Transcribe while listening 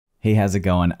Hey, how's it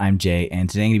going? I'm Jay, and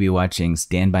today I'm going to be watching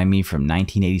Stand By Me from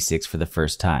 1986 for the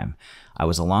first time. I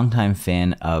was a longtime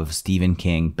fan of Stephen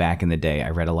King back in the day. I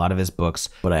read a lot of his books,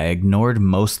 but I ignored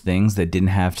most things that didn't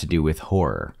have to do with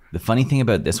horror. The funny thing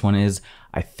about this one is,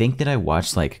 I think that I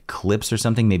watched like clips or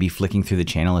something, maybe flicking through the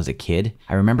channel as a kid.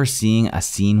 I remember seeing a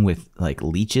scene with like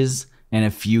leeches and a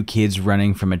few kids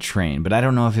running from a train, but I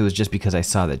don't know if it was just because I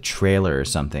saw the trailer or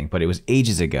something, but it was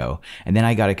ages ago, and then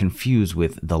I got it confused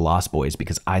with The Lost Boys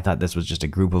because I thought this was just a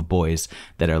group of boys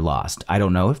that are lost. I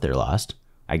don't know if they're lost.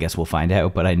 I guess we'll find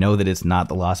out, but I know that it's not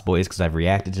The Lost Boys because I've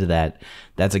reacted to that.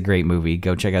 That's a great movie.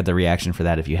 Go check out the reaction for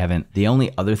that if you haven't. The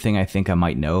only other thing I think I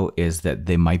might know is that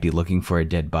they might be looking for a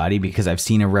dead body because I've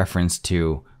seen a reference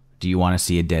to "Do you want to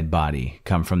see a dead body?"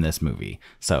 come from this movie.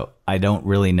 So I don't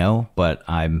really know, but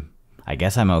I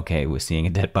guess I'm okay with seeing a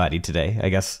dead body today. I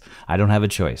guess I don't have a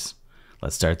choice.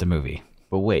 Let's start the movie.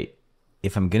 But wait,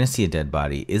 if I'm gonna see a dead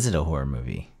body, is it a horror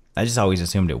movie? I just always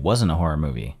assumed it wasn't a horror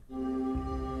movie.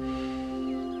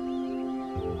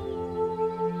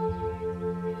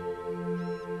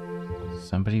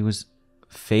 Somebody was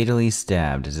fatally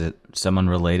stabbed. Is it someone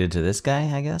related to this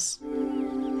guy, I guess?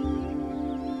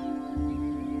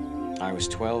 I was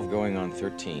 12 going on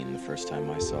 13 the first time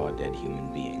I saw a dead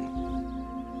human being.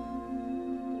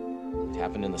 It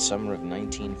happened in the summer of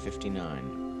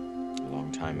 1959, a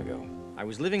long time ago. I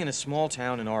was living in a small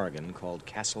town in Oregon called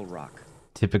Castle Rock.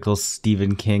 Typical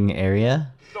Stephen King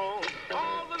area?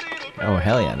 Oh,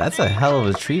 hell yeah. That's a hell of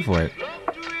a tree for it.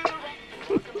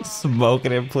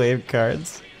 Smoking and playing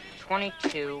cards.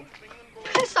 22.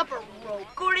 Piss up a rope.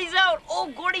 Gordy's out.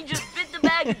 Oh, Gordy just bit the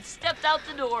bag and stepped out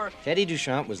the door. Teddy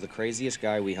Duchamp was the craziest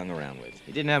guy we hung around with.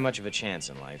 He didn't have much of a chance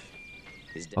in life.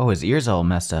 Oh, his ear's all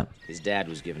messed up. His dad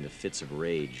was given to fits of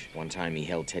rage. One time he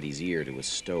held Teddy's ear to a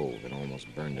stove and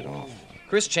almost burned it off.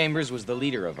 Chris Chambers was the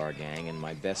leader of our gang and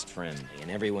my best friend,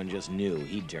 and everyone just knew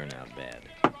he'd turn out bad.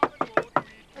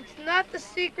 It's not the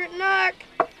secret knock.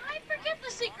 I forget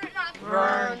the secret knock.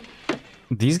 Burn.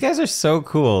 These guys are so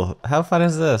cool. How fun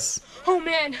is this? Oh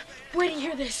man, wait to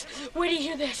hear this. Wait to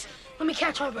hear this. Let me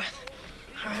catch my breath.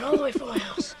 I ran all the way from my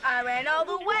house. I ran all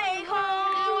the way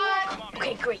home.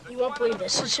 Okay, great. You won't believe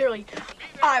this. Sincerely,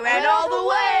 I ran all the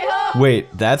way home.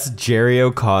 Wait, that's Jerry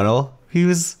O'Connell? He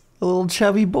was a little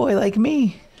chubby boy like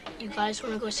me. You guys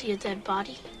want to go see a dead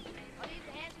body?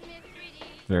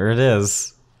 There it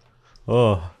is.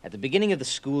 Oh. At the beginning of the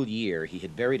school year, he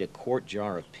had buried a quart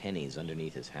jar of pennies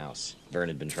underneath his house. Vern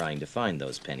had been trying to find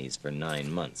those pennies for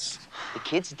 9 months. The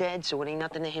kid's dead, so it ain't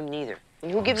nothing to him neither.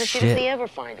 And who gives a shit shit. if they ever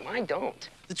find him? I don't.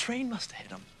 The train must have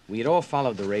hit him. We had all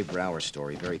followed the Ray Brower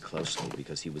story very closely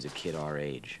because he was a kid our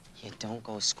age. You don't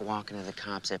go squawking to the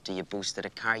cops after you boosted a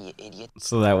car, you idiot.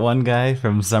 So that one guy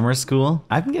from summer school,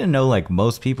 I'm gonna know like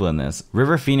most people in this.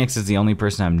 River Phoenix is the only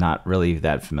person I'm not really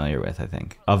that familiar with, I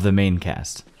think, of the main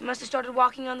cast. He must have started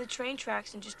walking on the train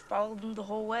tracks and just followed them the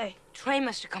whole way. Train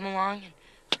must have come along and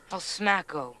I'll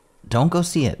smacko. Don't go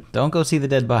see it. Don't go see the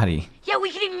dead body. Yeah, we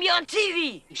could even be on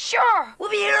TV. Sure, we'll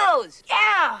be heroes.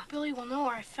 Yeah. Billy will know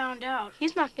where I found out.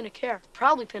 He's not gonna care.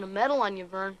 Probably pin a medal on you,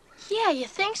 Vern. Yeah, you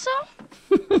think so?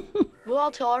 We'll all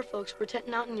tell our folks we're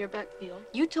tenting out in your backfield.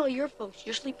 You tell your folks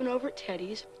you're sleeping over at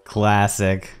Teddy's.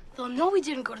 Classic. They'll know we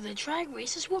didn't go to the drag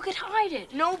races. We'll could hide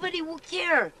it. Nobody will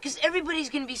care because everybody's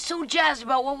gonna be so jazzed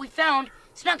about what we found.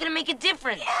 It's not gonna make a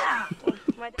difference. Yeah.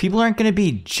 People aren't gonna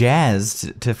be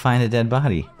jazzed to find a dead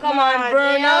body. Come on,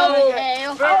 Vern.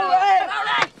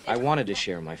 I wanted to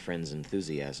share my friend's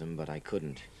enthusiasm, but I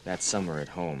couldn't. That summer at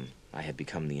home, I had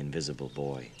become the invisible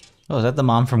boy. Oh, is that the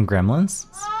mom from Gremlins?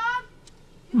 Mom?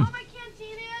 You know where my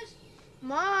canteen is?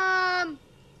 Mom!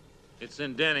 It's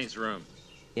in Denny's room.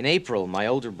 In April, my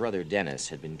older brother Dennis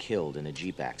had been killed in a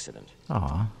Jeep accident.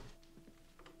 Aw.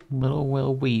 Little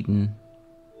Will Wheaton.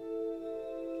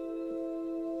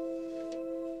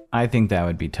 I think that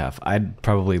would be tough. I'd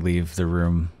probably leave the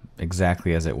room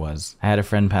exactly as it was. I had a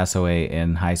friend pass away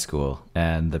in high school,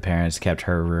 and the parents kept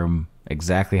her room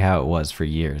exactly how it was for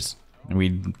years. And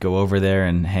we'd go over there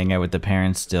and hang out with the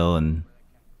parents still, and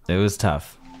it was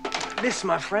tough. This,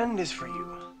 my friend, is for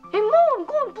you. Hey, Mom, I'm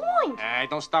going blind. Hey,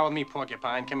 don't start with me,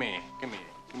 Porcupine. Come here. Come here.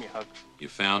 Give me a hug. You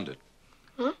found it.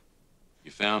 Huh?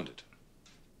 You found it.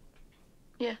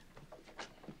 Yeah.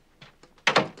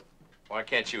 Why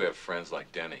can't you have friends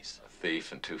like Denny's? A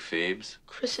thief and two Phoebes?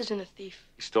 Chris isn't a thief.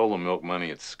 He stole the milk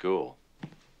money at school.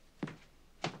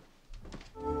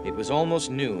 It was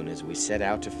almost noon as we set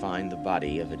out to find the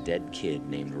body of a dead kid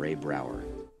named Ray Brower.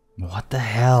 What the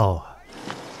hell?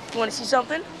 You want to see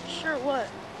something? Sure, what?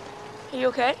 Are you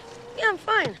okay? Yeah, I'm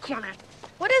fine. Come on, man.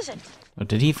 What is it? Oh,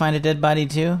 did he find a dead body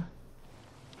too?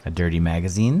 A dirty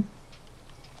magazine?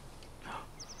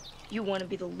 You want to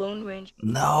be the Lone Ranger.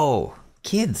 No.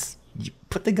 Kids, you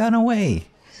put the gun away.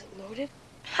 Is it loaded?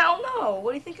 Hell no.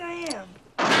 What do you think I am?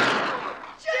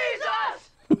 Jesus!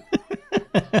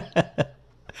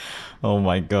 Oh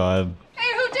my god.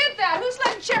 Hey, who did that? Who's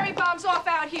letting cherry bombs off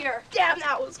out here? Damn,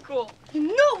 that was cool. You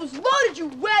knew it was loaded, you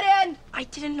wet end! I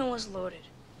didn't know it was loaded.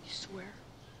 You swear?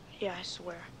 Yeah, I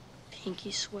swear.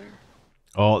 Pinky swear.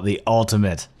 Oh, the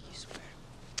ultimate. You swear.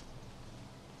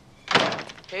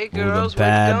 Hey, Ooh, girls, the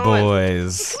bad where you going?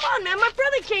 boys. Come on, man, my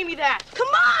brother gave me that. Come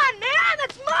on, man,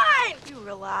 that's mine! You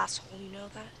real asshole, you know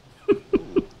that?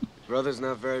 Brother's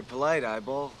not very polite,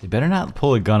 eyeball. You better not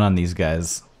pull a gun on these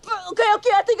guys. Okay,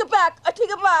 I take it back. I take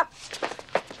it back.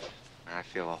 I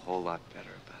feel a whole lot better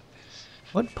about this.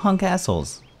 What punk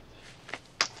assholes?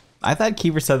 I thought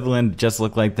Kiefer Sutherland just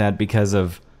looked like that because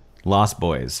of Lost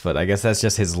Boys, but I guess that's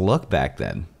just his look back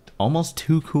then. Almost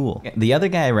too cool. The other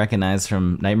guy I recognize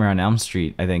from Nightmare on Elm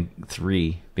Street, I think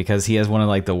 3, because he has one of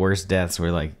like the worst deaths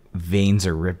where like veins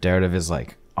are ripped out of his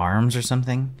like arms or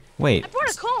something. Wait. I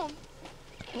brought a comb.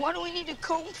 What do we need a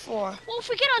comb for? Well, if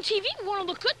we get on TV, we want to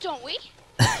look good, don't we?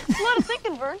 It's a lot of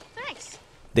thinking, Vern. Thanks.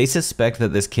 They suspect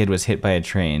that this kid was hit by a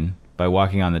train by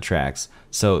walking on the tracks,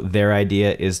 so their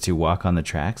idea is to walk on the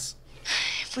tracks?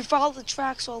 If we follow the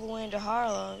tracks all the way into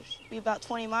Harlow, it should be about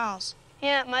 20 miles.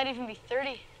 Yeah, it might even be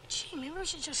 30. Gee, maybe we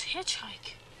should just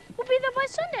hitchhike. We'll be there by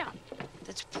sundown.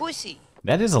 That's pussy.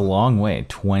 That is a long way,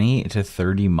 20 to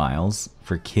 30 miles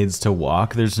for kids to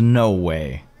walk. There's no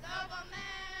way.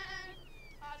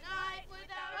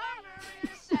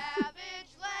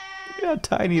 Look how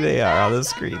tiny they are on the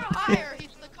screen. We'll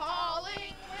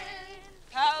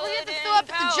get the fill up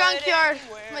at the junkyard.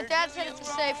 My dad said it's a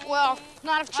safe well.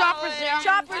 Not if Chopper's there.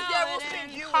 Chopper's there, we'll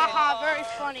sing you. Haha, very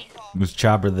funny. Was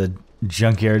Chopper the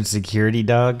junkyard security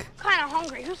dog? Kinda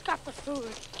hungry. Who's got the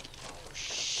food?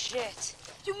 Shit.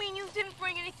 You mean you didn't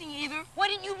bring anything either? Why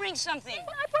didn't you bring something?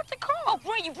 I brought the comb. Oh,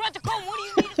 great, you brought the comb. What do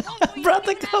you need a comb for? You Brought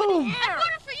don't the even have any comb. hair. I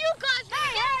brought it for you guys.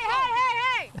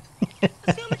 Hey.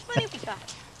 Let's see how much money we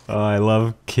got. Oh, I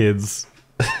love kids.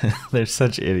 They're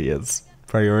such idiots.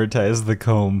 Prioritize the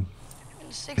comb.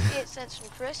 68 cents from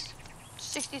Chris.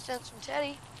 60 cents from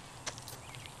Teddy.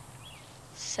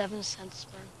 7 cents,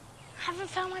 Vern. Haven't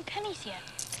found my pennies yet.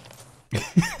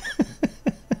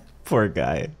 Poor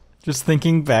guy. Just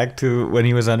thinking back to when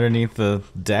he was underneath the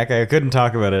deck, I couldn't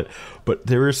talk about it, but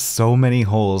there were so many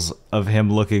holes of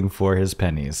him looking for his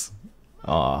pennies.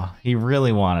 Aw, he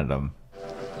really wanted them.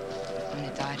 I'm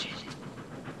gonna dodge it.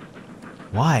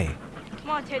 Why? Come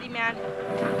on, Teddy man.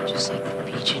 Just like the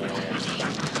beach in Normandy.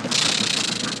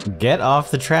 Get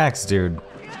off the tracks, dude.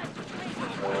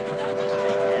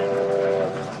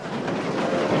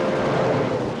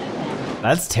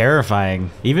 That's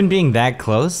terrifying. Even being that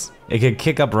close, it could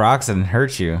kick up rocks and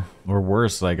hurt you. Or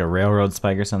worse, like a railroad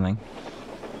spike or something.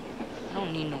 I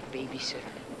don't need no babysitter.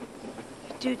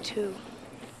 I do too.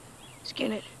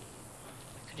 Skin it.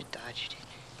 Could have dodged it.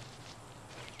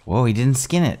 Whoa, he didn't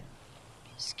skin it.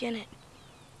 Skin it.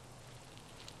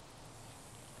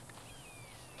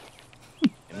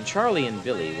 And Charlie and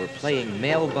Billy were playing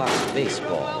mailbox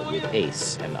baseball with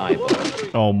Ace and Eyeball.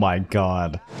 Oh my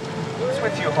god. What's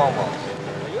with you homos?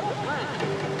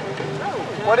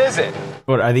 What is it?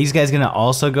 What, are these guys gonna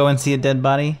also go and see a dead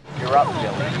body? You're up, Billy.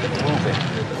 Move it.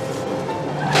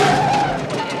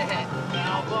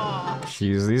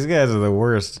 Jeez, these guys are the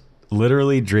worst.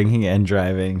 Literally drinking and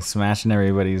driving, smashing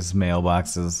everybody's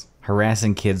mailboxes,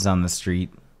 harassing kids on the street.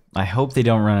 I hope they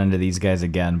don't run into these guys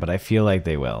again, but I feel like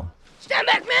they will. Stand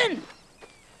back, men!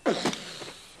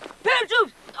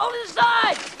 Paratroops, over the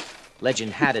side!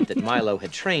 Legend had it that Milo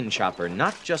had trained Chopper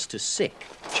not just to sick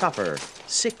Chopper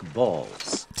sick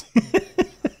balls.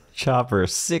 Chopper,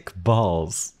 sick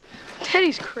balls.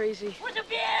 Teddy's crazy. Where's the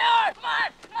VAR? Come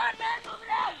on, man, move it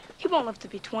out! He won't live to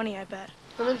be 20, I bet.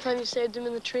 Remember the time you saved him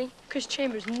in the tree? Chris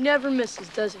Chambers never misses,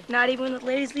 does he? Not even when the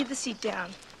ladies leave the seat down.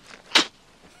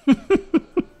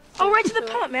 Oh, right to the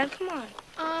punt, man. Come on.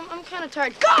 I'm kind of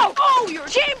tired. Go! Oh, your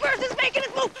Chambers is making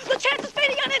his move. The chance is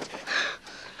fading on it.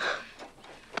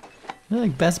 They're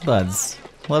like best buds.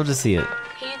 Love to see it.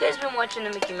 Hey, you guys been watching the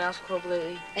Mickey Mouse Club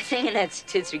lately? I think Annette's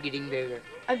tits are getting bigger.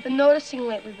 I've been noticing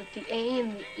lately that the A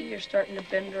and the E are starting to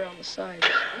bend around the sides.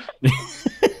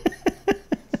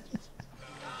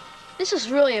 This is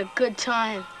really a good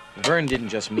time. Vern didn't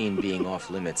just mean being off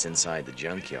limits inside the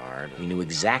junkyard. We knew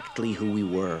exactly who we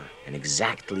were and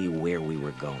exactly where we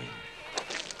were going.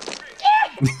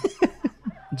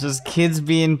 Just kids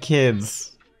being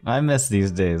kids. I miss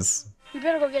these days. We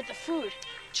better go get the food.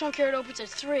 Junkyard opens at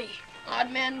 3.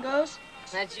 Odd man goes.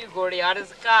 That's you, Gordy, out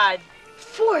as a god.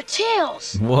 4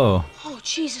 tails. Whoa. Oh,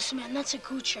 Jesus, man, that's a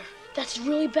goocher. That's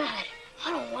really bad.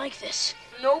 I don't like this.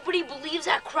 Nobody believes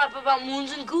that crap about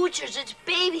moons and goochers. It's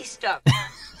baby stuff.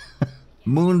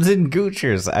 Moons and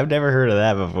goochers. I've never heard of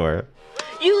that before.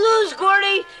 You lose,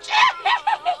 Gordy.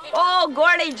 Oh,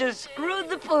 Gordy just screwed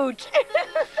the pooch.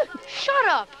 Shut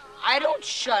up. I don't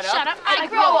shut up. Shut up. I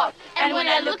grow up. And when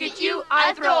I look at you,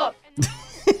 I throw up.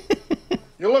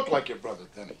 You look like your brother,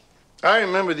 Denny. I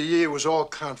remember the year it was all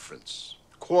conference.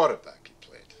 Quarterback he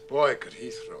played. Boy, could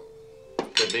he throw.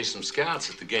 Could be some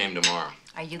scouts at the game tomorrow.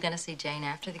 Are you going to see Jane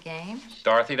after the game?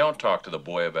 Dorothy, don't talk to the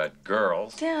boy about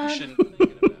girls. Dad. You shouldn't be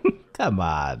thinking about it. Come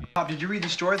on. Pop, did you read the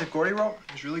story that Gordy wrote?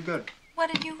 It was really good.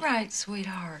 What did you write,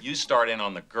 sweetheart? You start in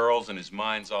on the girls and his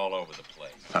mind's all over the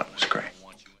place. That was great.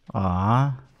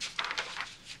 Aw.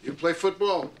 You play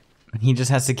football? He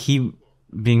just has to keep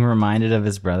being reminded of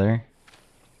his brother.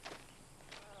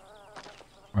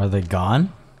 Are they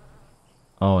gone?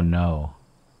 Oh no.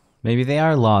 Maybe they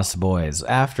are lost boys,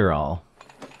 after all.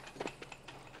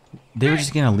 They were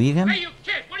just gonna leave him? Hey, you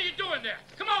kid! What are you doing there?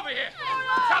 Come over here!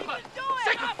 Chopper!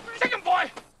 Sick him,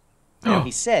 boy! Now,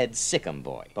 he said sick 'em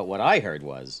boy, but what I heard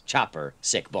was Chopper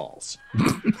sick balls.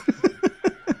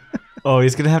 Oh,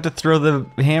 he's gonna have to throw the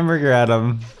hamburger at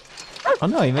him. Oh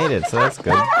no, he made it, so that's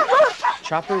good.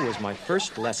 Chopper was my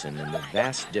first lesson in the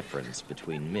vast difference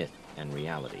between myth and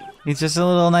reality. He's just a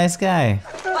little nice guy.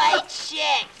 Fight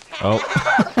shit. Oh.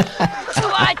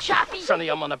 Come on, Choppy. Sonny,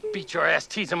 I'm gonna beat your ass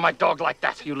teasing my dog like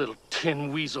that. You little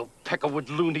tin weasel, peckerwood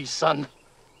loony, son.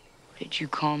 What did you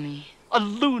call me? A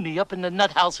loony up in the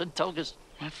nut house in Togus.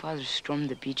 My father stormed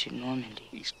the beach in Normandy.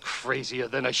 He's crazier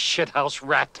than a shithouse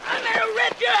rat. I'm gonna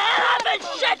rip your head off and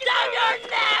shut down your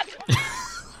neck!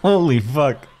 Holy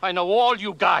fuck. I know all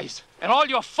you guys, and all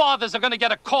your fathers are gonna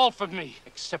get a call from me,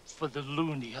 except for the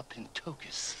loony up in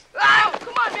Togus. Oh,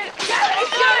 come on, man! Get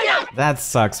it! That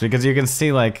sucks because you can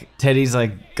see like Teddy's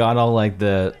like got all like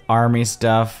the army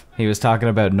stuff. He was talking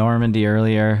about Normandy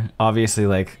earlier. Obviously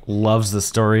like loves the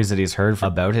stories that he's heard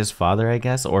about his father, I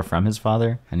guess, or from his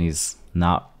father. And he's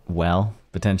not well.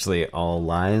 Potentially all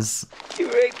lies. You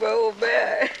ain't bro,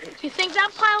 man. You think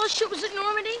that pile of shit was at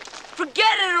Normandy?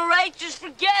 Forget it, all right? Just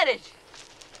forget it.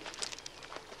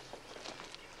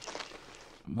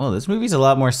 Well, this movie's a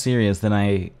lot more serious than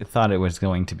I thought it was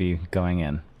going to be going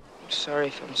in. I'm sorry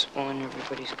if I'm spoiling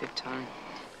everybody's good time.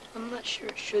 I'm not sure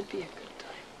it should be a good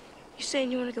time. You saying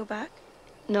you want to go back?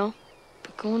 No,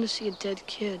 but going to see a dead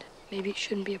kid, Maybe it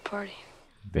shouldn't be a party.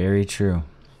 Very true.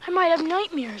 I might have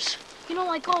nightmares. You know,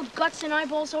 like all guts and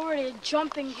eyeballs over to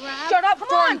jump and grab. Shut up,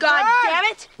 Thorn,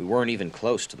 goddammit! We weren't even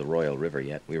close to the Royal River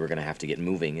yet. We were going to have to get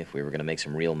moving if we were going to make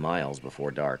some real miles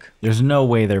before dark. There's no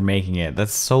way they're making it.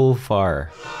 That's so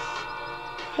far.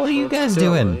 What are you guys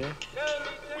doing?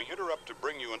 We interrupt to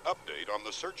bring you an update on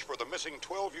the search for the missing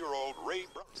 12-year-old Ray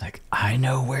Brown. Like, I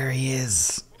know where he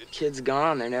is. The kid's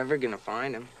gone. They're never gonna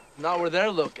find him. Not where they're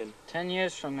looking. 10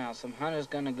 years from now, some hunter's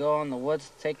gonna go in the woods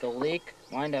to take a leak,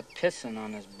 wind up pissing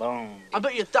on his bone. I'll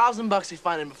bet you $1,000 they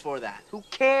find him before that. Who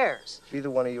cares? If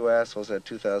either one of you assholes had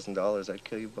 $2,000, I'd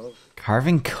kill you both.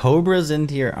 Carving cobras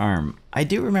into your arm. I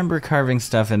do remember carving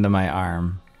stuff into my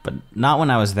arm, but not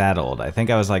when I was that old. I think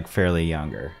I was like fairly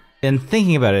younger. And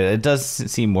thinking about it, it does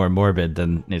seem more morbid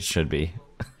than it should be.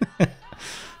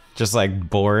 Just like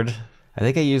bored. I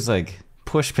think I used like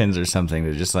push pins or something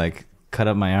to just like cut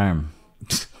up my arm.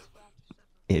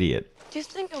 Idiot. Do you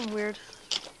think I'm weird?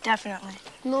 Definitely.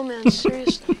 No, man,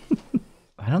 seriously.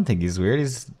 I don't think he's weird.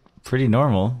 He's pretty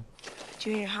normal.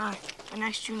 Junior high. Our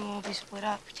next junior will be split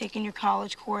up, taking your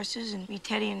college courses, and me,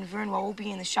 Teddy, and Vern will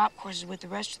be in the shop courses with the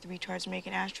rest of the retards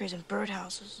making ashtrays and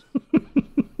birdhouses.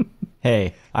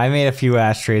 Hey, I made a few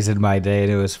ashtrays in my day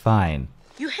and it was fine.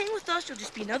 You hang with us, you'll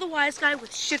just be another wise guy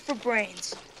with shit for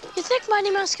brains. You think Mighty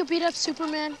Mouse could beat up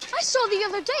Superman? I saw the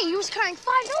other day he was carrying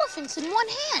 5 elephants in one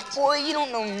hand. Boy, you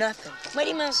don't know nothing.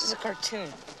 Mighty Mouse is a cartoon.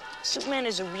 Superman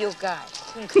is a real guy.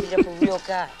 You can beat up a real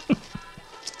guy.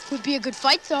 Would be a good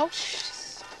fight, though.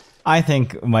 I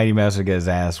think Mighty Mouse would get his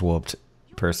ass whooped,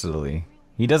 personally.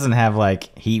 He doesn't have,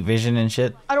 like, heat vision and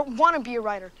shit. I don't want to be a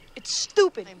writer. It's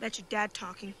stupid. That's your dad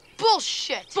talking.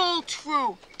 Bullshit. Full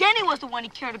true. Danny was the one he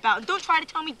cared about, and don't try to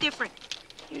tell me different.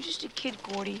 You're just a kid,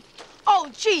 Gordy. Oh,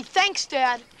 gee, thanks,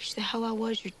 Dad. Wish the hell I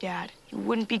was your dad. You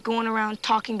wouldn't be going around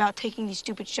talking about taking these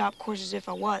stupid shop courses if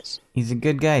I was. He's a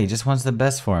good guy. He just wants the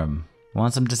best for him.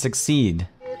 Wants him to succeed.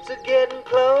 It's a getting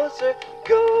closer,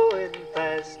 going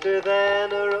faster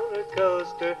than a roller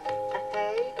coaster.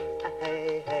 Hey,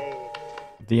 hey, hey.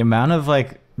 The amount of,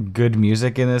 like, good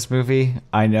music in this movie,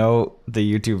 I know the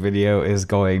YouTube video is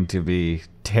going to be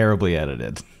terribly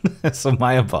edited. So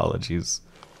my apologies.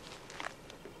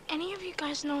 Any of you guys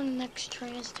guys know when the next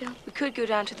train is due? We could go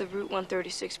down to the Route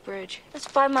 136 bridge. That's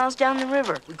 5 miles down the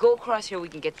river. We go across here, we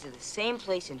can get to the same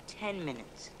place in 10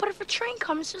 minutes. But if a train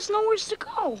comes, there's nowhere to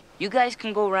go. You guys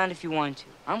can go around if you want to.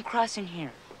 I'm crossing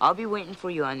here. I'll be waiting for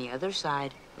you on the other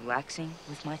side, relaxing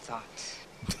with my thoughts.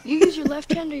 You use your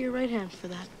left hand or your right hand for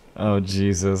that? Oh,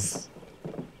 Jesus.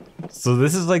 So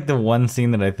this is like the one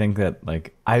scene that I think that,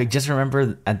 like, I just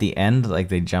remember at the end, like,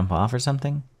 they jump off or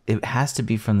something. It has to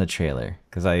be from the trailer,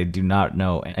 because I do not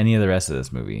know any of the rest of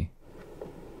this movie.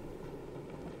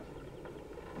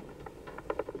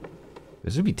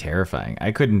 This would be terrifying.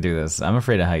 I couldn't do this. I'm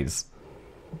afraid of heights.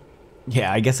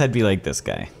 Yeah, I guess I'd be like this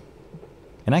guy.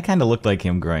 And I kind of looked like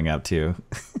him growing up, too.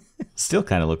 Still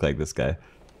kind of look like this guy.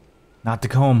 Not the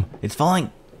comb. It's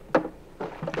falling.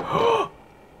 I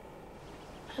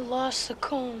lost the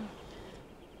comb.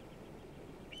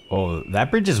 Oh,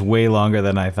 that bridge is way longer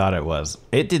than I thought it was.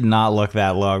 It did not look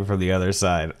that long from the other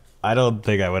side. I don't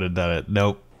think I would have done it.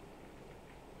 Nope.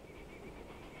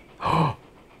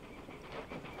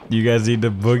 You guys need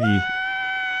to boogie.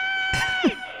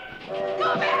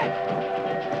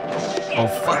 Oh,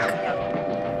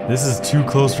 fuck. This is too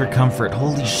close for comfort.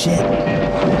 Holy shit.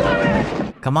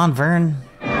 Come on, Vern.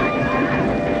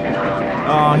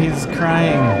 Oh, he's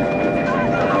crying.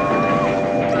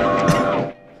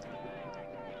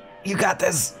 You got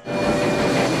this.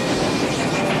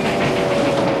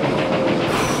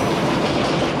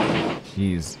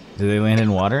 Jeez. Did they land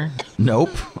in water? Nope.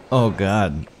 Oh,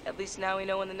 God. At least now we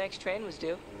know when the next train was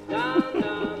due.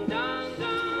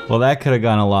 Well, that could have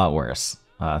gone a lot worse.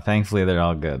 Thankfully, they're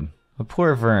all good. But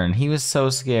poor Vern, he was so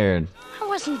scared. I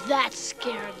wasn't that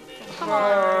scared. Come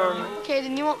on. Okay,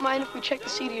 then you won't mind if we check the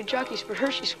seat of your jockeys for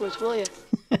Hershey squirts, will you?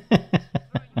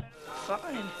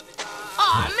 Fine.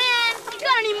 Aw, man! You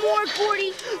got any more,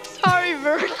 Gordy? Sorry,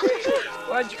 Vern.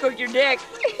 Why'd you cook your dick?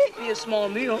 Be a small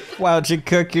meal. Why'd you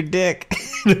cook your dick?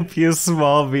 To be a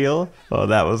small meal? Oh,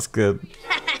 that was good.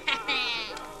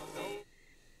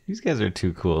 These guys are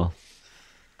too cool.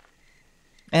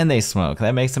 And they smoke.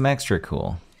 That makes them extra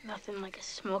cool. Nothing like a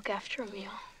smoke after a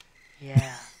meal.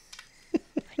 Yeah.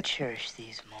 I cherish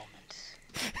these moments.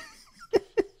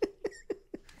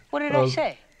 What did I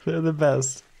say? They're the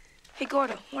best. Hey,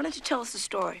 Gordo, why don't you tell us the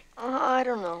story? I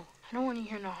don't know. I don't want to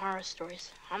hear no horror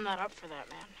stories. I'm not up for that,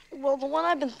 man. Well, the one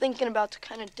I've been thinking about's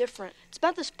kind of different. It's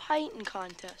about this pie eating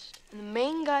contest. And the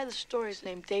main guy of the story is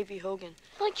named Davy Hogan.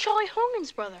 Like Charlie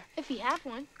Hogan's brother, if he had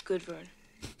one. Good, Vern.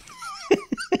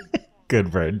 Good,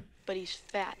 Vern. But he's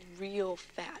fat, real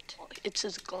fat. It's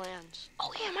his glands.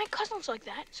 Oh, yeah, my cousin's like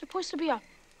that. Supposed to be a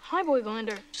high boy gland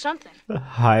or something.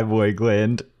 High boy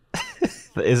gland.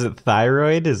 Is it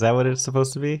thyroid? Is that what it's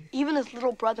supposed to be? Even his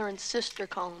little brother and sister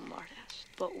call him Martass.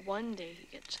 But one day he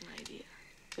gets an idea.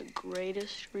 The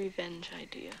greatest revenge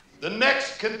idea. The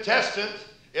next contestant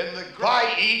in the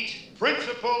Pie Eat,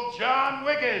 Principal John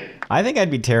Wigan. I think I'd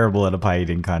be terrible at a pie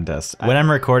eating contest. When I'm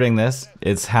recording this,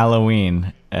 it's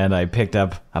Halloween, and I picked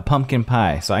up a pumpkin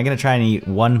pie. So I'm going to try and eat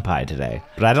one pie today.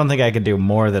 But I don't think I could do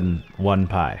more than one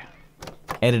pie.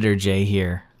 Editor Jay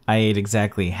here. I ate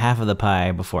exactly half of the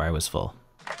pie before I was full.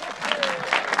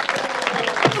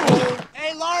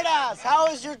 Hey, Lardass, how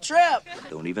was your trip?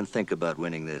 Don't even think about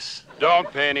winning this.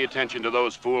 Don't pay any attention to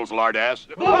those fools, lardass.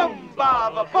 Boom,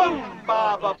 baba, boom,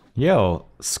 baba. Yo,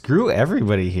 screw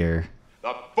everybody here.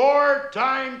 The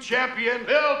 4-time champion,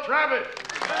 Bill Travis.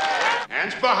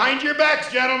 Hands behind your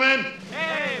backs, gentlemen.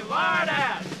 Hey,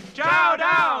 Lardass, chow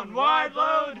down, wide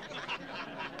load.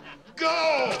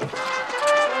 Go!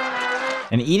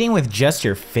 And eating with just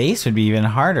your face would be even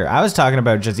harder. I was talking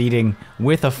about just eating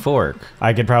with a fork.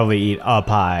 I could probably eat a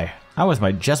pie. I was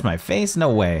just my face?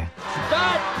 No way.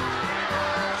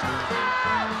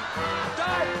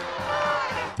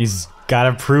 He's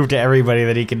gotta prove to everybody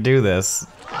that he can do this.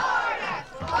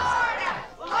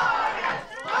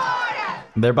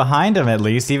 They're behind him at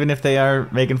least, even if they are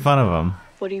making fun of him.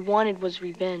 What he wanted was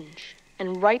revenge.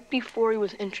 And right before he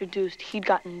was introduced, he'd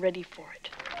gotten ready for it.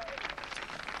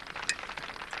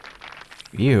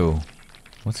 Ew.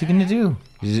 What's he gonna do?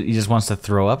 He just wants to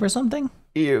throw up or something?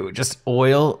 Ew, just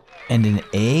oil and an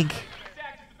egg?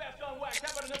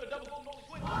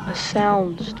 A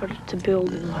sound started to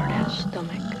build in Lardass's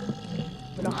stomach.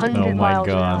 But 100 miles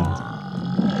an hour.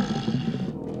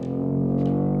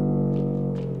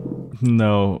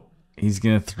 No, he's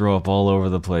gonna throw up all over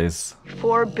the place.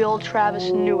 Before Bill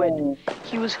Travis knew it,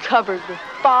 he was covered with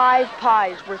 5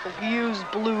 pies worth of used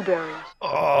blueberries.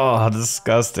 Oh,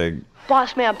 disgusting.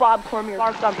 Boss man Bob Cormier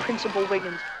barfed on Principal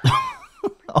Wiggins.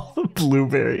 All the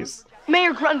blueberries.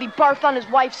 Mayor Grundy barfed on his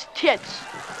wife's tits.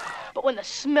 But when the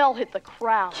smell hit the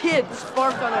crowd... Kids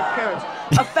barfed on their parents.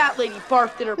 A fat lady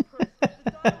barfed in her...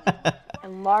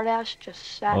 And Lardass just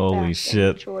sat Holy back shit.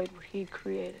 and enjoyed what he'd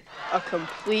created. A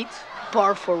complete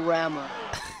barforama.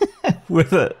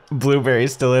 With a blueberry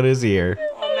still in his ear.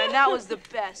 Oh, man, that was the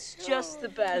best. Just the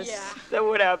best. Yeah. Then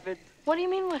what happened? What do you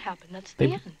mean what happened? That's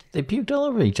the end. They puked all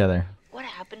over each other. What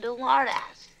happened to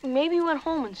Lardass? Maybe he went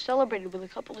home and celebrated with a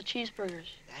couple of cheeseburgers.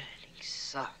 That ending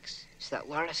sucks. So that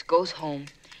Lardass goes home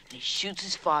and he shoots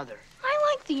his father.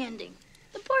 I like the ending.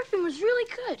 The barfing was really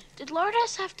good. Did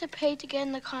Lardass have to pay to get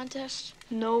in the contest?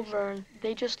 No, Vern.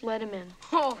 They just let him in.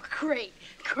 Oh, great.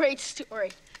 Great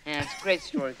story. Yeah, it's a great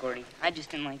story, Gordy. I just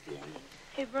didn't like the ending.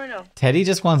 Hey, Bruno. Teddy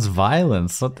just wants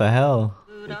violence. What the hell?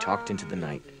 We talked into the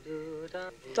night.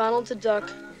 Donald's a duck.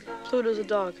 Pluto's a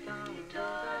dog.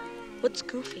 What's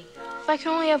Goofy? If I can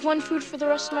only have one food for the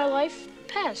rest of my life,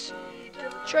 Pez.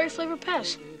 Cherry-flavored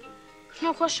Pez.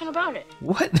 No question about it.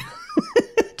 What?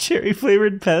 Cherry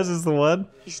flavored Pez is the one?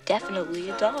 He's definitely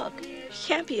a dog. He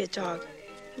can't be a dog.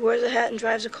 He wears a hat and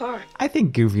drives a car. I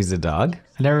think Goofy's a dog.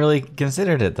 I never really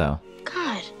considered it though.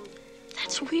 God,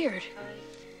 that's weird.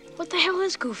 What the hell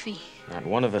is Goofy? Not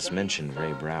one of us mentioned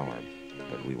Ray Brower,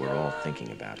 but we were all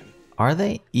thinking about him. Are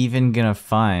they even gonna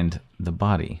find the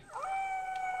body?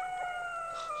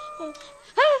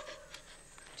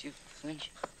 Did you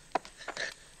flinch?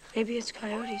 Maybe it's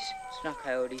coyotes. It's not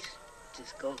coyotes. It's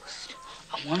his ghost.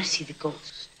 I want to see the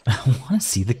ghost. I want to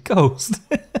see the ghost.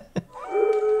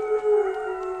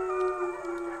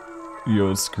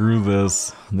 Yo, screw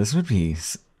this. This would be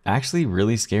actually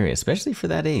really scary, especially for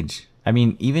that age. I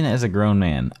mean, even as a grown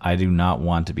man, I do not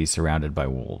want to be surrounded by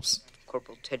wolves.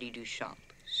 Corporal Teddy Duchamp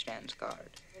stands guard.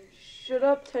 Shut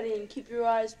up, Teddy, and keep your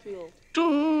eyes peeled.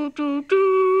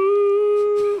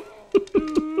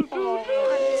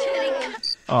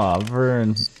 Aw,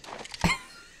 Vern.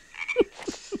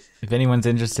 If anyone's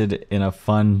interested in a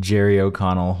fun Jerry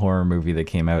O'Connell horror movie that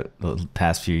came out the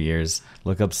past few years,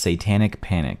 look up Satanic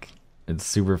Panic. It's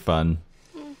super fun.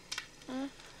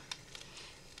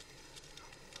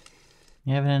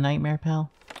 You having a nightmare,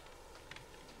 pal?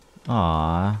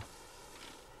 Aw.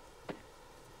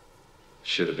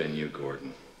 Should have been you,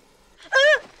 Gordon.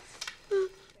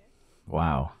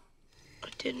 Wow. I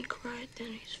didn't cry at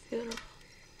Denny's funeral.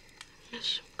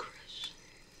 Miss him, Chris.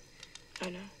 I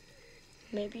know.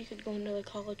 Maybe you could go into the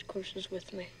college courses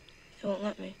with me. They won't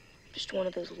let me. I'm just one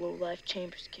of those low-life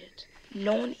Chambers kids.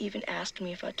 No one even asked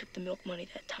me if I took the milk money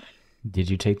that time. Did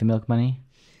you take the milk money?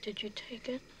 Did you take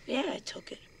it? Yeah, I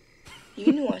took it.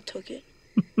 You knew I took it.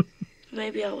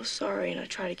 Maybe I was sorry and I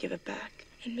tried to give it back.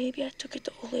 And maybe I took it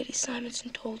to Old Lady Simons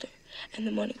and told her, and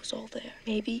the money was all there.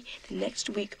 Maybe the next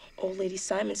week, Old Lady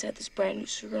Simons had this brand new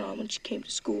suit on when she came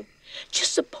to school.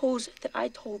 Just suppose that I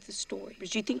told this story. But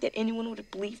do you think that anyone would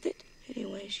have believed it?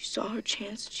 Anyway, she saw her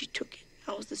chance and she took it.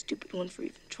 I was the stupid one for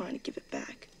even trying to give it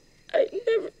back. I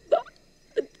never thought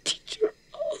the teacher,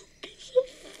 oh, piece of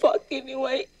fuck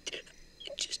anyway.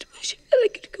 I just wish that I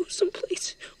could go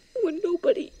someplace where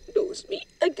nobody knows me.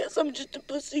 I guess I'm just a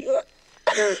pussy,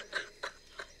 huh?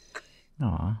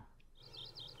 Aw.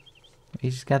 You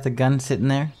just got the gun sitting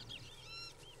there?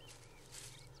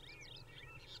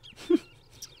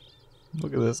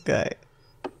 Look at this guy.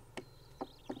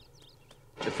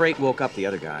 The freight woke up the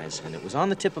other guys, and it was on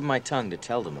the tip of my tongue to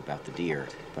tell them about the deer,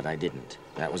 but I didn't.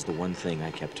 That was the one thing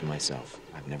I kept to myself.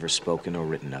 I've never spoken or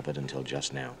written of it until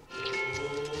just now.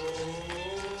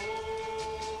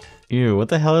 Ew, what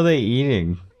the hell are they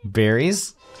eating?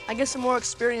 Berries? I guess a more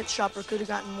experienced shopper could have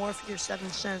gotten more for your 7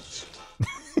 cents.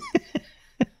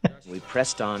 We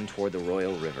pressed on toward the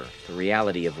Royal River. The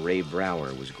reality of Ray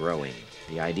Brower was growing.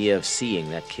 The idea of seeing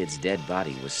that kid's dead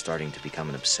body was starting to become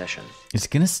an obsession. It's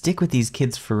gonna stick with these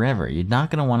kids forever. You're not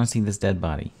gonna want to see this dead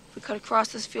body. If we cut across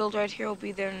this field right here, we'll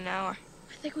be there in an hour.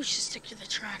 I think we should stick to the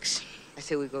tracks. I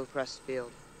say we go across the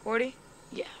field. Gordy?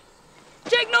 Yeah.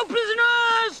 Take no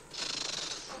prisoners!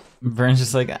 Vern's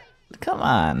just like, come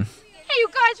on. Hey, you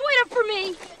guys, wait up for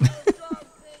me!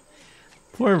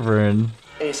 Poor Vern.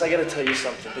 Ace, I gotta tell you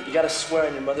something, but you gotta swear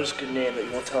on your mother's good name that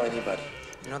you won't tell anybody.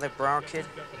 You know that Brower kid?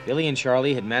 Billy and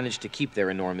Charlie had managed to keep their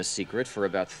enormous secret for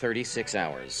about 36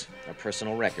 hours. A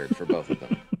personal record for both of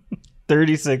them.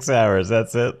 36 hours,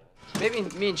 that's it. Maybe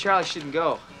me and Charlie shouldn't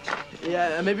go.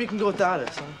 Yeah, maybe you can go without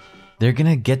us, huh? They're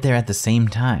gonna get there at the same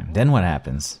time. Then what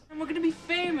happens? And we're gonna be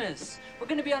famous. We're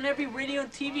gonna be on every radio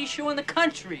and TV show in the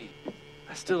country.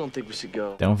 I still don't think we should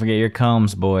go. Don't forget your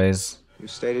combs, boys. You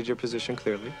stated your position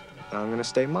clearly. Now I'm gonna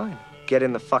state mine. Get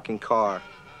in the fucking car.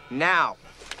 Now!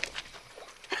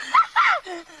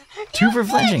 2 for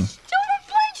flinching. 2 for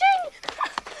flinching!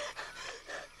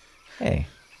 Hey.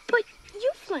 But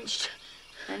you flinched.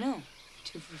 I know.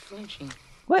 2 for flinching.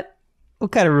 What?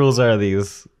 What kind of rules are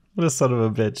these? What a son of a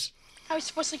bitch. How are we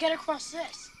supposed to get across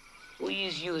this? We'll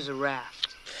use you as a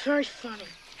raft. Very funny.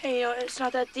 Hey, you know, it's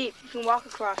not that deep. You can walk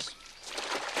across.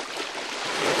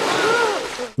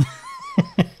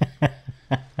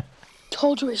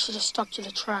 Told you we should have stuck to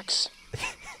the tracks.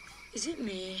 Is it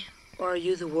me, or are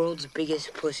you the world's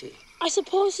biggest pussy? I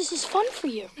suppose this is fun for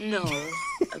you. No,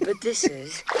 but this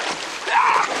is.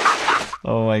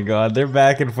 Oh my god, they're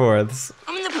back and forths.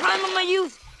 I'm in the prime of my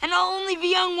youth, and I'll only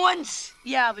be young once.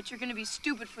 Yeah, but you're gonna be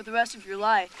stupid for the rest of your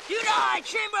life. You die,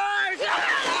 Chambers!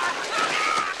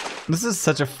 This is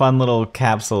such a fun little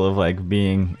capsule of like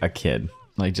being a kid.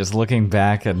 Like just looking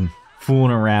back and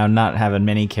fooling around, not having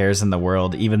many cares in the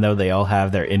world, even though they all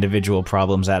have their individual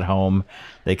problems at home.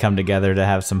 They come together to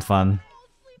have some fun.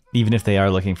 Even if they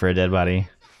are looking for a dead body.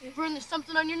 Vern, there's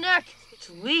something on your neck. It's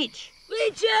a leech.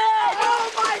 Leeches!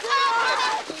 Oh my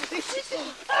God!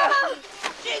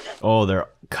 Oh, they're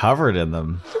covered in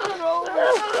them.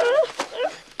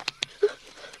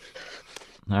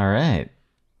 Alright.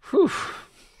 Whew.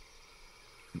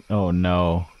 Oh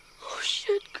no. Oh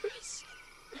shit, Chris.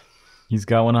 He's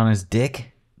got one on his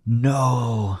dick?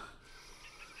 No.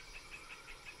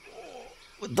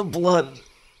 With the blood.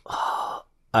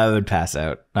 I would pass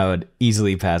out. I would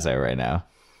easily pass out right now.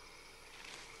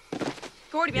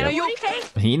 Gordy, man, are you okay?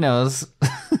 He knows.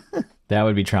 That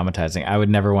would be traumatizing. I would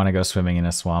never want to go swimming in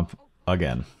a swamp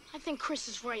again. I think Chris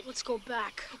is right. Let's go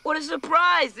back. What a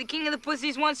surprise! The king of the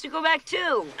pussies wants to go back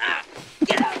too.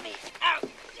 Get out of me! Out!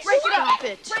 Break it up,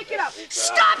 bitch. Break it up!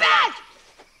 Stop it!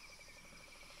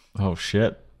 Oh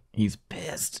shit. He's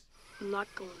pissed. I'm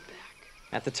not going back.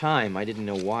 At the time, I didn't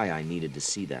know why I needed to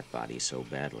see that body so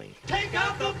badly. Take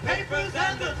out the papers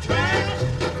and the trash.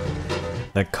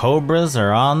 The Cobras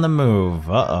are on the move.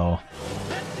 Uh-oh.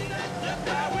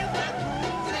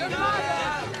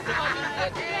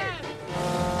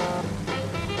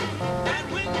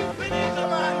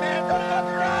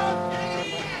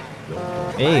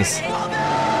 Ace.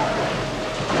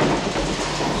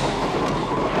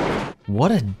 What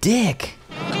a dick.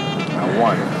 I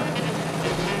won.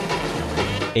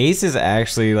 Ace is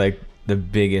actually like the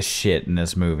biggest shit in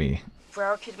this movie.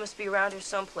 Brower kid must be around here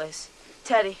someplace.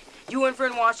 Teddy, you and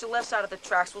Vern watch the left side of the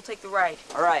tracks. We'll take the right.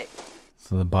 All right.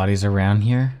 So the body's around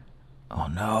here? Oh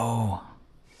no.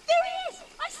 There he is!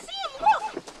 I see him!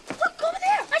 Look! Look, over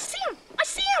there! I see him! I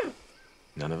see him!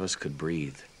 None of us could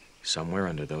breathe. Somewhere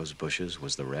under those bushes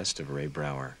was the rest of Ray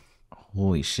Brower.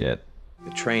 Holy shit. The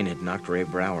train had knocked Ray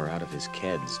Brower out of his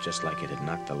keds, just like it had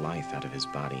knocked the life out of his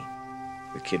body.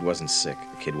 The kid wasn't sick.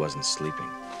 The kid wasn't sleeping.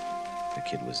 The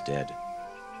kid was dead.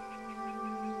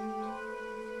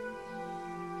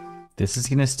 This is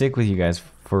gonna stick with you guys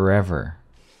forever.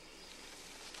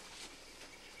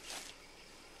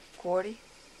 Gordy,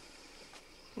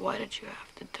 Why did you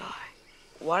have to die?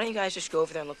 why don't you guys just go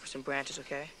over there and look for some branches,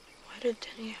 okay? Why did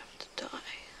Denny have to die?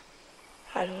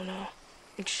 I don't know.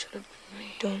 It should have been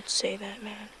me. Don't say that,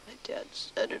 man. My dad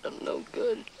said it. I'm no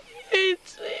good. He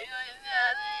hates me. My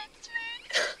dad hates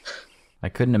me. I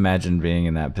couldn't imagine being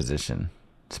in that position,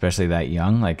 especially that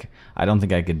young. Like, I don't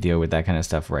think I could deal with that kind of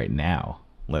stuff right now,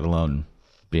 let alone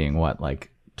being what,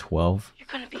 like 12? You're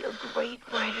gonna be a great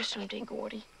writer someday,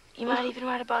 Gordy. You might even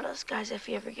write about us guys if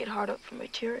you ever get hard up for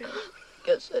material.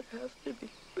 Guess I'd have to be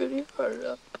pretty hard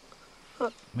up.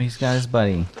 He's got his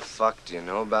buddy. The fuck do you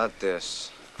know about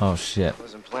this? Oh shit.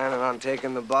 Wasn't planning on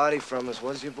taking the body from us,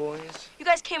 was you, boys? You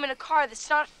guys came in a car. That's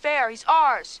not fair. He's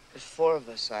ours. There's 4 of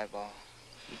us, Eyeball.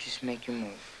 You just make your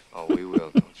move. Oh, we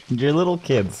will, don't you? You're little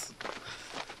kids.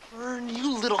 Vern,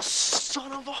 you little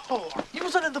son of a whore. You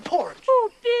was under the porch. Oh,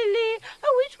 Billy,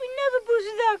 I wish we never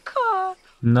boosted that car.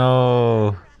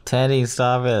 No. Teddy,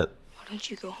 stop it. Why don't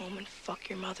you go home and fuck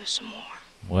your mother some more?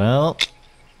 Well.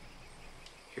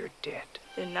 You're dead.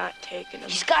 They're not taking him.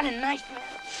 He's got a knife, man.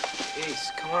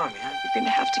 Ace, come on, man. You're gonna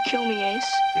have to kill me,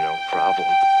 Ace. No problem.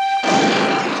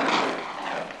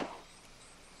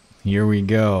 Here we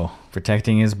go.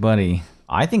 Protecting his buddy.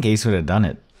 I think Ace would have done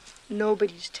it.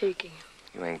 Nobody's taking him.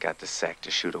 You ain't got the sack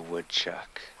to shoot a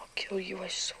woodchuck. I'll kill you, I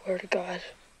swear to God.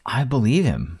 I believe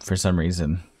him for some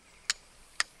reason.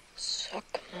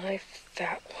 Suck my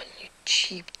fat one, you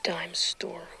cheap dime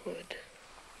store hood.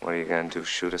 What are you gonna do,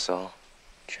 shoot us all?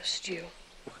 Just you.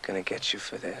 We're gonna get you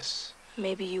for this.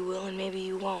 Maybe you will and maybe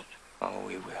you won't. Oh,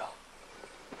 we will.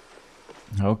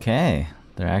 Okay.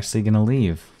 They're actually gonna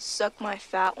leave. Suck my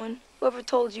fat one? Whoever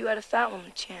told you had a fat one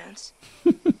a chance?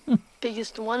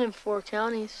 Biggest one in 4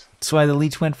 counties. That's why the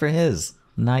leech went for his,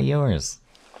 not yours.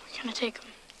 We're gonna take him.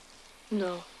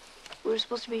 No. We're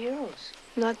supposed to be heroes.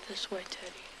 Not this way,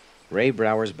 Teddy. Ray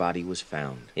Brower's body was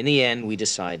found. In the end, we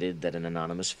decided that an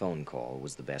anonymous phone call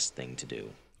was the best thing to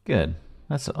do. Good.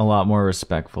 That's a lot more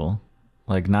respectful.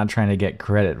 like not trying to get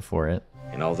credit for it.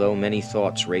 And although many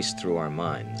thoughts raced through our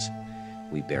minds,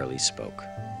 we barely spoke.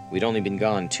 We'd only been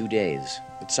gone 2 days,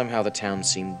 but somehow the town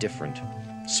seemed different,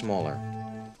 smaller.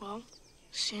 Well,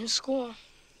 see you in school.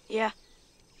 Yeah.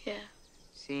 Yeah.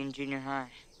 See you in junior high.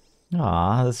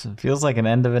 Aw, this feels like an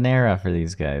end of an era for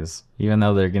these guys. Even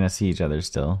though they're gonna see each other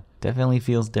still. Definitely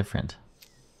feels different.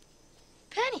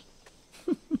 Penny!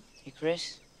 Hey,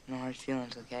 Chris. No hard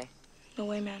feelings, okay? No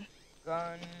way, man.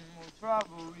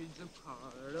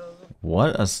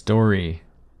 What a story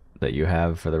that you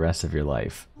have for the rest of your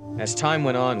life. As time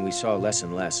went on, we saw less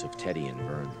and less of Teddy and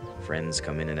Vern. Friends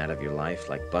come in and out of your life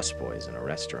like busboys in a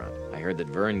restaurant. I heard that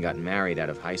Vern got married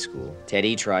out of high school.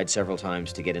 Teddy tried several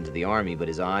times to get into the army, but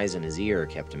his eyes and his ear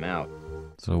kept him out.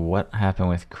 So what happened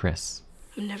with Chris?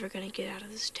 I'm never gonna get out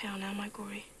of this town, am I,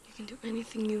 Gory? You can do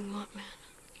anything you want, man.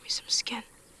 Give me some skin.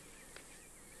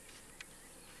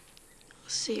 I'll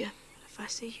see ya if I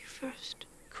see you first.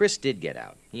 Chris did get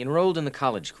out. He enrolled in the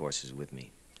college courses with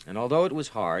me. And although it was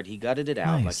hard, he gutted it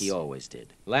out like he always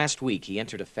did. Last week, he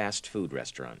entered a fast food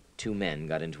restaurant. 2 men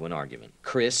got into an argument.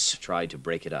 Chris tried to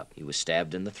break it up. He was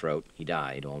stabbed in the throat. He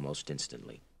died almost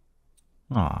instantly.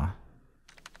 Aw.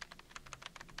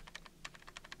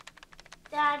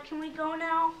 Dad, can we go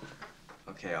now?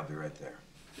 Okay, I'll be right there.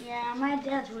 Yeah, my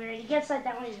dad's weird. He gets like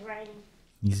that when he's writing.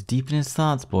 He's deep in his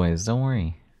thoughts, boys. Don't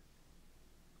worry.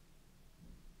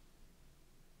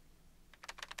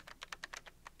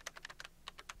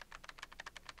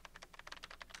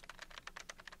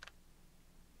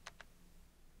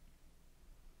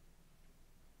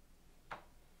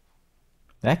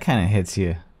 That kind of hits you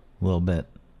a little bit.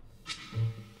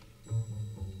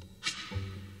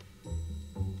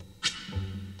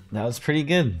 That was pretty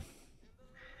good.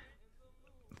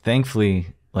 Thankfully,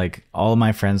 like, all of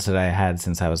my friends that I had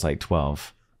since I was like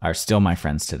 12 are still my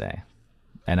friends today.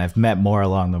 And I've met more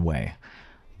along the way.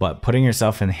 But putting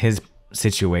yourself in his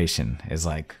situation is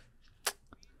like,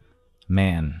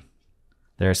 man,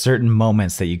 there are certain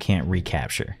moments that you can't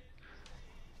recapture.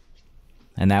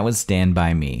 And that was Stand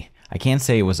By Me. I can't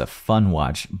say it was a fun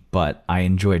watch, but I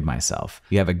enjoyed myself.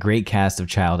 You have a great cast of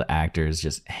child actors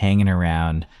just hanging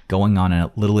around, going on a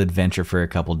little adventure for a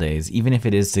couple days, even if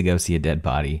it is to go see a dead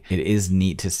body. It is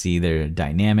neat to see their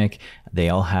dynamic. They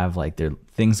all have like their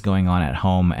things going on at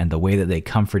home, and the way that they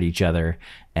comfort each other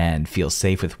and feel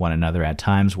safe with one another at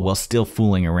times while still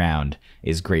fooling around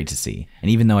is great to see.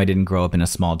 And even though I didn't grow up in a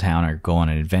small town or go on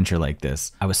an adventure like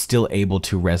this, I was still able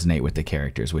to resonate with the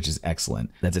characters, which is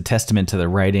excellent. That's a testament to the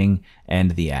writing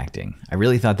and the acting. I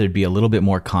really thought there'd be a little bit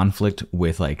more conflict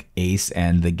with like Ace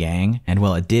and the gang, and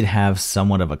while it did have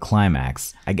somewhat of a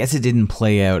climax, I guess it didn't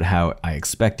play out how I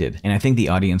expected. And I think the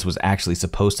audience was actually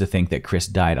supposed to think that Chris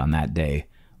died on that day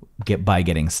by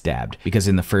getting stabbed, because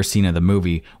in the first scene of the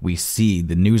movie we see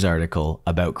the news article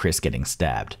about Chris getting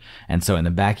stabbed, and so in the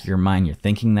back of your mind you're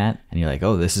thinking that, and you're like,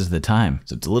 oh, this is the time.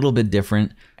 So it's a little bit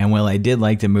different. And while I did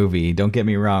like the movie, don't get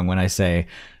me wrong when I say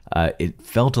it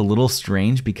felt a little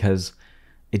strange because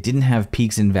it didn't have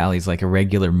peaks and valleys like a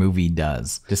regular movie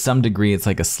does. To some degree, it's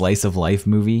like a slice of life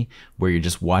movie where you're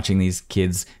just watching these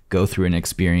kids go through an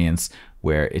experience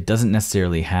where it doesn't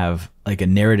necessarily have like a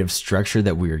narrative structure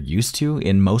that we're used to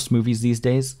in most movies these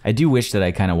days. I do wish that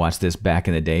I kind of watched this back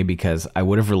in the day, because I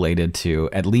would have related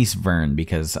to at least Vern,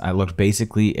 because I looked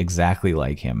basically exactly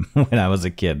like him when I was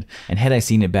a kid. And had I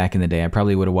seen it back in the day, I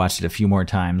probably would have watched it a few more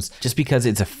times, just because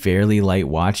it's a fairly light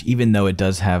watch, even though it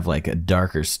does have like a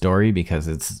darker story, because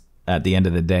it's, at the end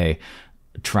of the day,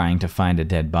 trying to find a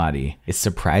dead body. It's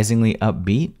surprisingly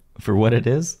upbeat for what it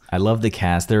is. I love the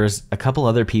cast. There's a couple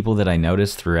other people that I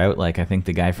noticed throughout, like I think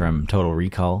the guy from Total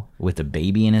Recall with the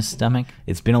baby in his stomach.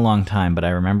 It's been a long time, but I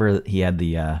remember he had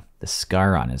the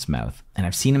scar on his mouth. And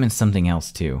I've seen him in something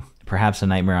else too. Perhaps a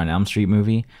Nightmare on Elm Street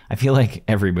movie. I feel like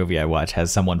every movie I watch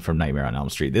has someone from Nightmare on Elm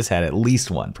Street. This had at least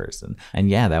one person. And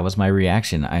yeah, that was my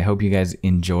reaction. I hope you guys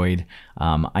enjoyed.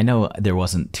 I know there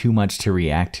wasn't too much to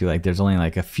react to. Like, there's only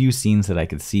like a few scenes that I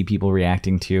could see people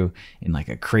reacting to in like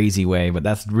a crazy way, but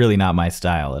that's really not my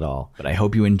style at all. But I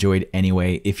hope you enjoyed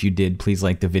anyway. If you did, please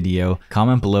like the video.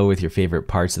 Comment below with your favorite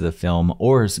parts of the film,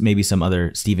 or maybe some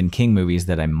other Stephen King movies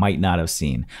that I might not have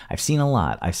seen. I've seen a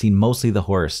lot. I've seen mostly the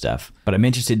horror stuff, but I'm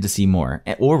interested to see more.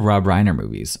 Or Rob Reiner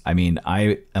movies. I mean,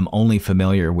 I am only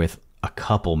familiar with a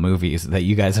couple movies that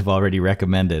you guys have already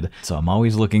recommended, so I'm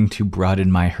always looking to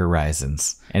broaden my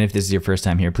horizons. And if this is your first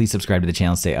time here, please subscribe to the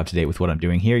channel, stay up to date with what I'm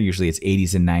doing here. Usually it's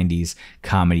 80s and 90s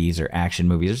comedies or action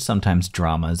movies, or sometimes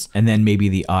dramas, and then maybe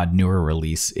the odd newer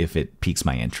release if it piques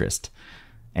my interest.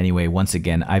 Anyway, once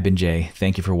again, I've been Jay.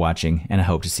 Thank you for watching, and I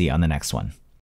hope to see you on the next one.